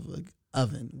inside of an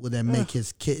oven, would that make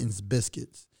his kittens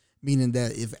biscuits? Meaning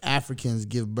that if Africans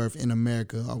give birth in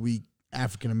America, are we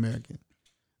African American?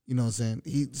 You know what I'm saying?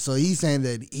 He's saying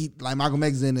that like Malcolm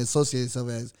X didn't associate himself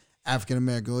as African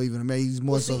American or even American. He's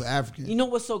more so African. You know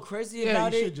what's so crazy Yeah,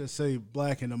 about you it? should just say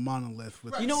black and a monolith.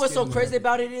 With You know what's so crazy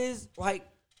about it is like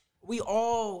we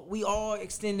all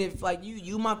extended like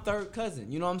you my third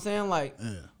cousin. You know what I'm saying? Like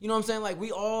you know what I'm saying? Like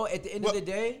we all at the end of the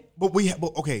day. But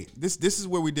okay, this is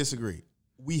where we disagree.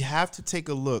 We have to take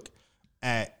a look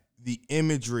at the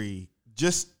imagery,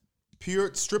 just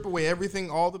pure strip away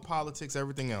everything, all the politics,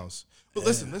 everything else. But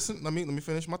listen, let me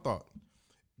finish my thought.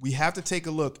 We have to take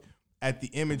a look at the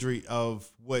imagery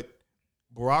of what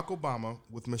Barack Obama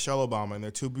with Michelle Obama and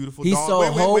their 2 beautiful He daughters.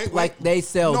 sold hope like they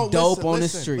sell dope on the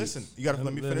streets. Listen, you got to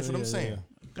let me finish what I'm saying.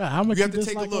 God, how much You you have to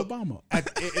take a dislike look. Obama?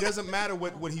 It doesn't matter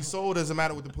what he sold. Doesn't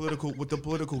matter what the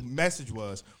political message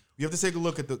was. You have to take a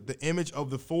look at the image of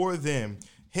the 4 of them.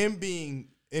 Him being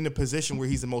in a position where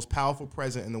he's the most powerful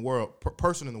president in the world,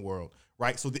 person in the world,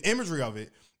 right? So the imagery of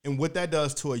it and what that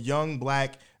does to a young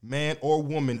black man or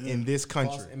woman in this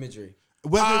country. False imagery.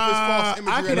 Whether it's false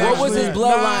imagery or not. What was his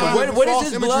bloodline? Whether What it's is false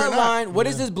his imagery or not. bloodline? What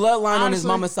is his bloodline on his Honestly-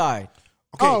 mama's side?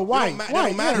 Okay, Oh, white, That white,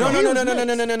 don't matter.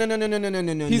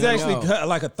 yeah. No. He's actually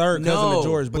like a third cousin No. to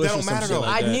George But Bush that or don't some matter, shit though.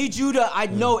 like I that. need you to. I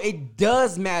know it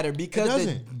does matter because the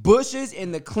doesn't. Bushes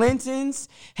and the Clintons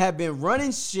have been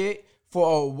running shit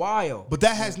for a while. But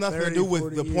that has nothing to 30, do with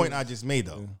 40 the point years. I just made,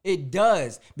 though. It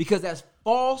does because that's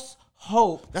false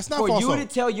hope. That's not for false you to hope.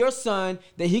 tell your son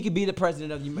that he could be the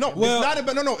president of the United No,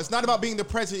 States. it's not about being the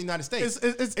president of the United States.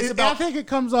 It's I think it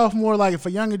comes off more like if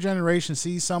a younger generation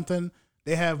sees something,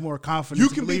 they have more confidence. You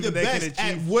to can be believe the that they best can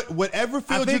at achieve. whatever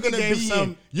field you're think it going to gave be some-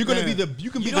 in. You're going to be man. the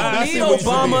you can be You the don't best need at what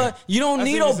you're Obama. doing. You don't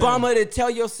need what you're Obama to tell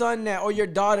your son that or your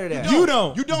daughter that. You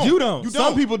don't. You don't. You don't. You Some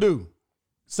don't. people do.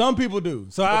 Some people do.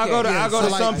 So I'll go to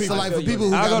some people. So like for people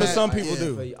who I'll go to mad- some people I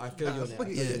do. feel you on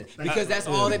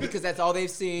that. Because that's all they've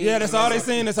seen. Yeah, that's all they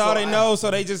seen. That's all they know.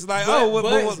 So they just like, oh, what?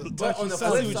 But on the I see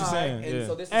flip what you're side, saying. and Yeah.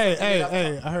 so this is Hey, something that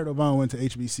hey, I heard Obama went to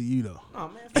HBCU though. Oh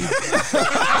man,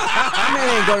 that man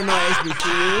ain't go to no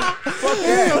HBCU. Fuck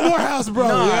that. Morehouse, bro.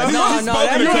 No,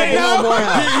 that nigga ain't no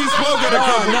Morehouse. He spoke at a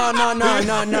couple.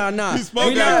 No. He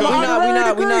spoke at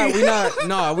a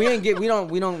couple. We ain't get. We don't.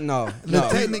 No.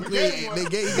 Technically,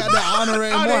 he got that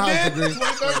honorary Morehouse degree.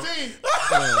 2013.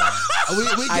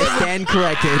 I stand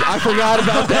corrected. I forgot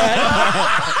about that.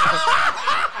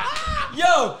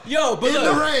 Yo, but In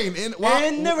look. the rain.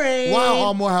 In the rain. Why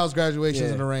all Morehouse graduations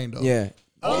in the rain, though? Yeah.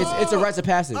 It's a rites of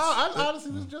passage. I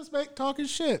honestly was just talking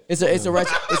shit. It's a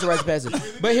rites of passage.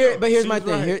 But here's my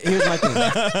thing. Here's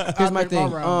my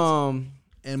thing.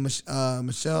 And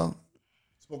Michelle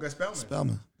Spoke at Spelman.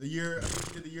 Spellman. The year.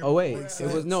 Oh wait, it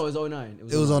was 09.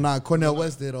 It was 09. Cornell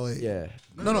West did 08. Yeah.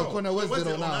 No, Cornell West did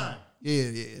 09. 09.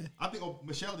 Yeah. I think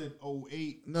Michelle did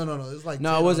 08. No. It was like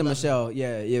No, 10 it wasn't 11. Michelle.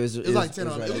 Yeah, it was. It was like 10 or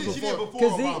right. 11. It was She did before.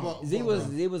 before Because Obama.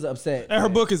 Z was upset. And her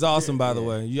book is awesome, by the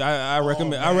way. I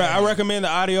recommend. I recommend the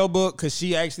audio book because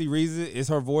she actually reads it. It's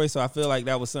her voice, so I feel like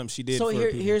that was something she did. So for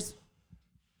people. here's.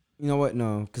 You know what?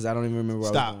 No, because I don't even remember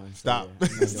where I was going. Stop.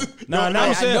 No, I know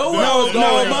where I was no,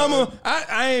 going. Obama.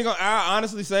 I ain't gonna. I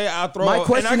honestly say I'll throw. My and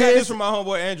question I got is- this from my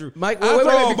homeboy Andrew. Mike, I'll wait,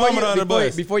 throw before Obama under the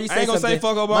bus. before you I say ain't gonna say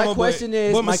something, fuck Obama. my question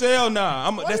is, but Michelle,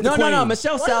 nah. That's the queen. No,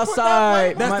 Michelle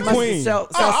Southside. That's the queen.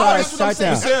 Southside,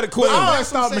 Chi-Town. Michelle the queen. I always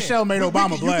thought Michelle made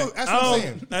Obama black. That's I what I'm don't,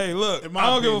 saying. hey, look, my I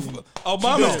don't give a opinion. fuck.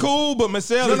 Obama's did. cool, but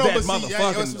Michelle is that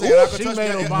motherfucking. She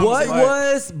made Obama What black.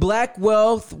 was black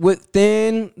wealth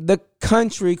within the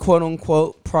country, quote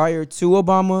unquote, prior to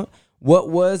Obama? What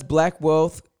was black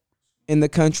wealth in the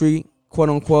country, quote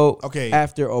unquote, Okay.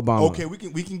 after Obama? Okay, we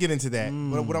can get into that.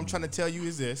 But what I'm trying to tell you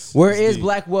is this. Where It's is deep.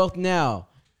 black wealth now?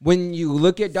 When you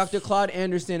look at Dr. Claude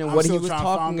Anderson and I'm what he still was trying to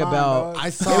talking find mine, about, dog. I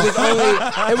saw.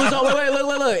 It was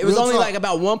look. It was Real only talk. like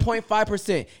about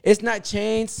 1.5%. It's not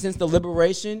changed since the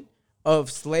liberation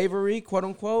of slavery, quote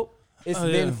unquote. It's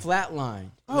been flatlined.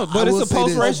 Oh, I but will it's a say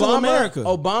this. post-racial America.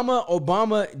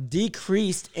 Obama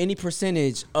decreased any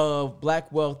percentage of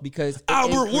black wealth because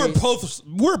it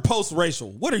We're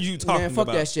post-racial. What are you talking man, fuck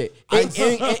about? that shit.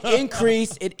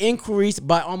 It increased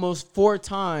by almost 4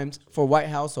 times for white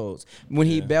households when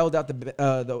he bailed out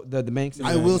the banks.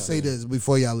 I will say this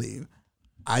before y'all leave.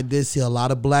 I did see a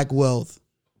lot of black wealth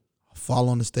fall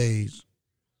on the stage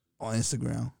on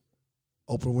Instagram.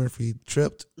 Oprah Winfrey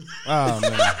tripped. Oh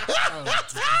man,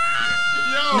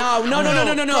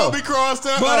 No. Kobe crossed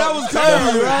up. but that was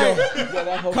Kobe,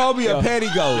 right? Kobe a petty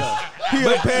ghost. He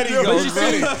a petty ghost.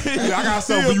 man. I got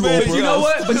something for you, But Oprah. You know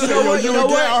what? But you know what? You know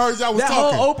what? I heard y'all was That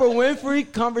talking. whole Oprah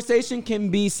Winfrey conversation can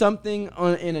be something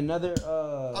in another.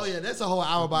 Oh yeah, that's a whole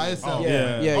hour by itself.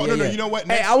 Yeah. Oh, no, you know what?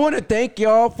 Hey, Next- I want to thank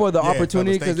y'all for the Yeah,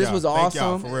 opportunity fellas, because this thank was y'all. Thank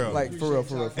y'all, awesome. for real. Like for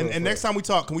real. And next time we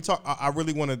talk, can we talk? I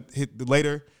really want to hit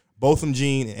later. Botham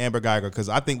Jean and Amber Geiger, because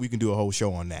I think we can do a whole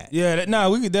show on that. Yeah,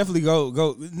 we could definitely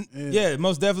go. Yeah,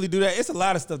 most definitely do that. It's a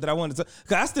lot of stuff that I want to talk.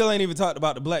 Because I still ain't even talked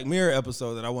about the Black Mirror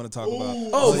episode that I want to talk about.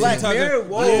 Oh, So Black you talking- Mirror?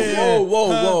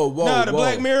 Whoa. Nah, the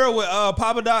Black Mirror with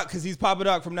Papa Doc, because he's Papa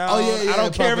Doc from now Oh, on. yeah, I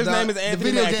don't care if Papa his Doc. name is The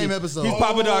Anthony video Mackie. game episode. He's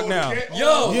Papa Doc now.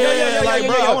 Yo, like,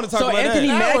 bro, I wanna talk so about Anthony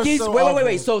that. That was Mackie's so wait.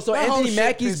 awful. So That whole Anthony shit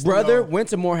Mackie's pissed me brother off. went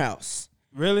to Morehouse.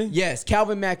 Really? Yes,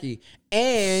 Calvin Mackey.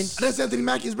 And That's Anthony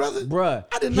Mackie's brother. bruh,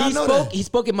 I did not know that. He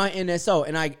spoke at my NSO,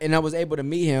 and I was able to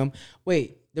meet him.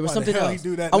 Wait, there was Why the something hell else. he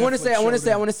do that I want to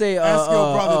Netflix say. Ask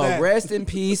your brother that. Rest in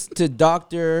peace to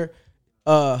Dr.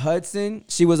 Hudson.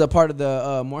 She was a part of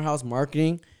the Morehouse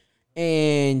marketing,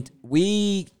 and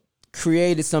we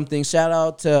created something. Shout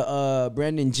out to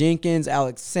Brandon Jenkins,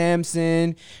 Alex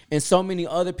Sampson, and so many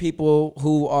other people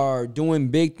who are doing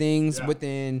big things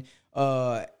within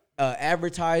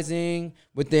advertising,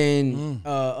 within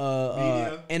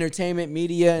entertainment,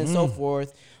 media, and so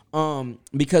forth.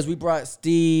 Because we brought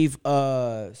Steve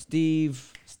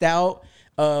Stout.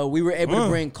 We were able to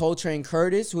bring Coltrane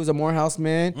Curtis, who was a Morehouse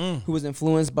man, who was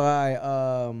influenced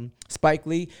by Spike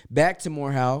Lee, back to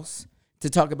Morehouse to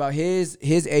talk about his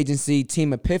agency,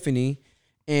 Team Epiphany,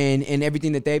 and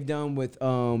everything that they've done with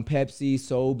Pepsi,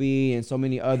 Sobe, and so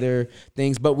many other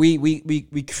things. But we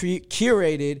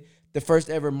curated the first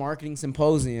ever marketing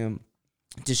symposium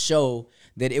to show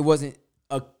that it wasn't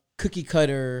a cookie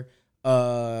cutter.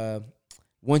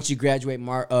 Once you graduate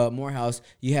Morehouse,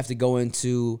 you have to go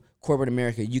into corporate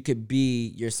America. You could be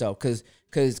yourself, because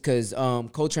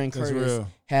Coltrane Curtis real.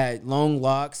 had long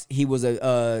locks. He was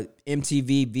a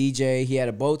MTV VJ. He had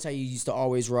a bow tie he used to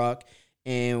always rock,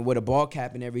 and with a ball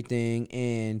cap and everything.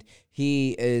 And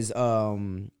he is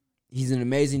he's an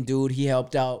amazing dude. He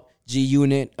helped out G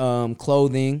Unit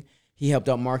clothing. He helped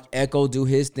out Mark Echo do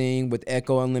his thing with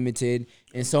Echo Unlimited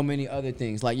and so many other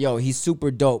things. Like, yo, he's super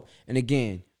dope. And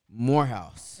again,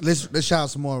 Morehouse. Let's shout out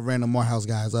some more random Morehouse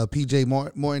guys. PJ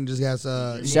Morton just has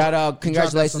shout out,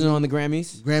 congratulations on the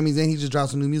Grammys. Grammys, and he just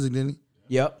dropped some new music, didn't he?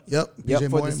 Yep. PJ For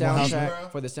Morton, the soundtrack.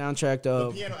 Morehouse. For the soundtrack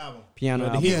of Piano album. Piano The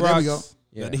album. Heat Yeah, there we Rocks.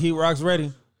 go. The Heat Rocks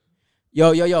ready.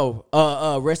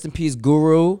 Yo. Rest in peace,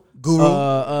 Guru. Guru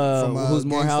Who's Gang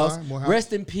Morehouse. Starr, Morehouse.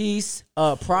 Rest in peace,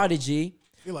 Prodigy.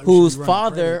 like we Whose should be running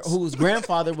father, credits. whose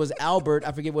grandfather was Albert.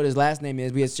 I forget what his last name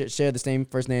is. We had shared the same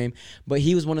first name, but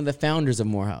he was one of the founders of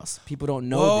Morehouse. People don't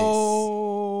know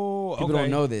Whoa. People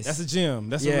don't know this. That's a gem.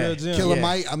 That's Yeah. a real gem. Killer Yeah.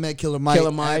 Mike, I met Killer Mike,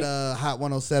 at Hot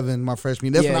 107 my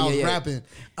freshman. That's when I was rapping.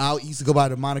 I used to go by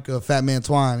the moniker of Fat Man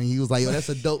Twine, and he was like, "Yo, that's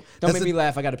a dope." Don't make me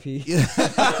laugh. I gotta pee. No,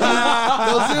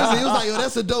 seriously, he was like, "Yo,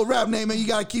 that's a dope rap name, man. You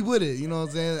gotta keep with it." You know what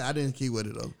I'm saying? I didn't keep with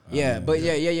it though. Yeah, but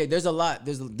yeah. There's a lot.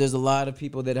 There's a lot of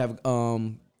people that have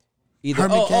either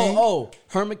Herman Cain.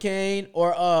 Herman Cain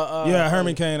or Yeah,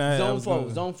 Herman Cain, I had- that was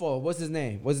good. Zone 4. What's his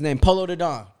name? Polo the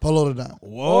Don. Polo the Don.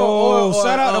 Whoa.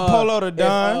 Shout out to Polo the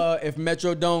Don. If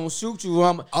Metro don't shoot you,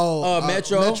 Metro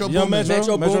Metro Boomin.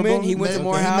 Metro Boomin. Boomin. He went to He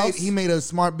Morehouse. He made a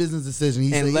smart business decision.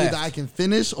 He And said left. either I can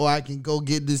finish or I can go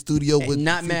get this studio with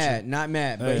not Future.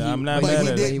 mad. But Hey, he, I'm not but mad he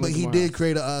at did. it. But he went to did Morehouse.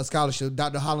 create a scholarship.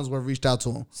 Dr. Hollingsworth reached out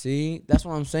to him. See, that's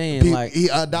what I'm saying.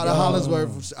 Dr. Hollingsworth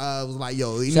was like,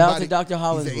 "Yo, anybody, Shout out to Dr. he said,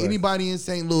 Hollingsworth. anybody in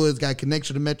St. Louis got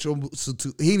connection to Metro." So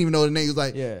he didn't even know the name. He was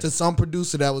like, Yeah. to some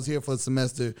producer that was here for a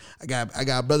semester. I got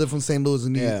a brother from St. Louis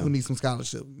who needs some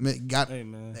scholarship. Hey,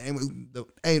 man.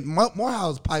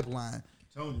 Morehouse pipeline.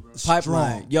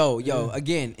 Pipeline. Yo,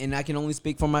 again, and I can only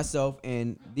speak for myself,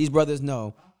 and these brothers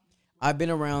know. I've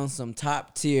been around some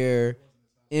top tier,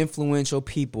 influential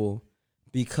people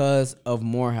because of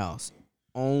Morehouse.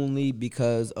 Only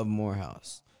because of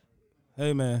Morehouse.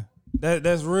 Hey, man.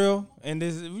 That's real. And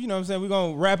this, you know what I'm saying? We're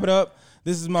going to wrap it up.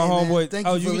 This is my Hey, man, homeboy. thank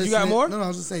Oh, you for you got listening. more? No, I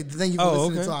was just saying thank you for Oh,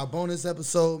 listening okay. to our bonus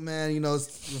episode, man. You know,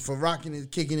 for rocking it,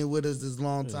 kicking it with us this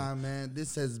long time, man.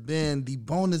 This has been the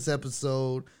bonus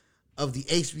episode of the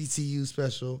HBCU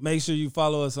special. Make sure you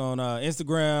follow us on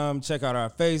Instagram. Check out our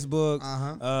Facebook.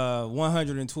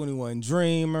 121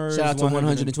 Dreamers. Shout out to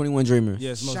 121 Dreamers.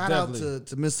 Yes, most Shout definitely. out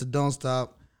to Mr. Don't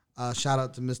Stop. Shout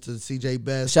out to Mr. CJ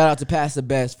Best. Shout out to Pastor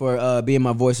Best for being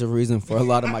my voice of reason for a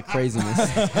lot of my craziness.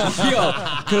 Yo,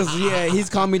 because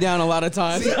he's calmed me down a lot of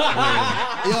times. Yo,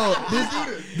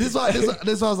 this why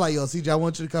I was like, yo, CJ, I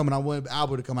want you to come, and I wanted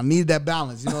Albert to come. I needed that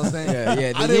balance. You know what I'm saying?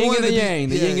 Yeah. I The didn't yin want and it the to yang.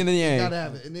 be- The yin and the yang. Gotta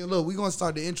have it. And then look, we're gonna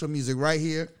start the intro music right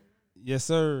here. Yes,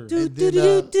 sir. And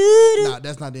then, nah,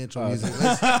 that's not the intro music.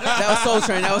 Let's That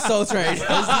was Soul Train.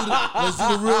 let's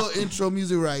do the real intro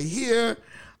music right here.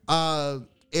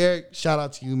 Eric, shout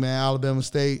out to you, man. Alabama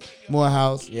State,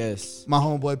 Morehouse, Yes. my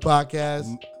homeboy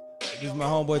podcast. This is my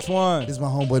homeboy Twan. This is my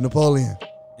homeboy Napoleon.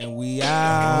 And we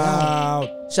out.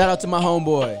 Shout out to my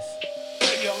homeboys.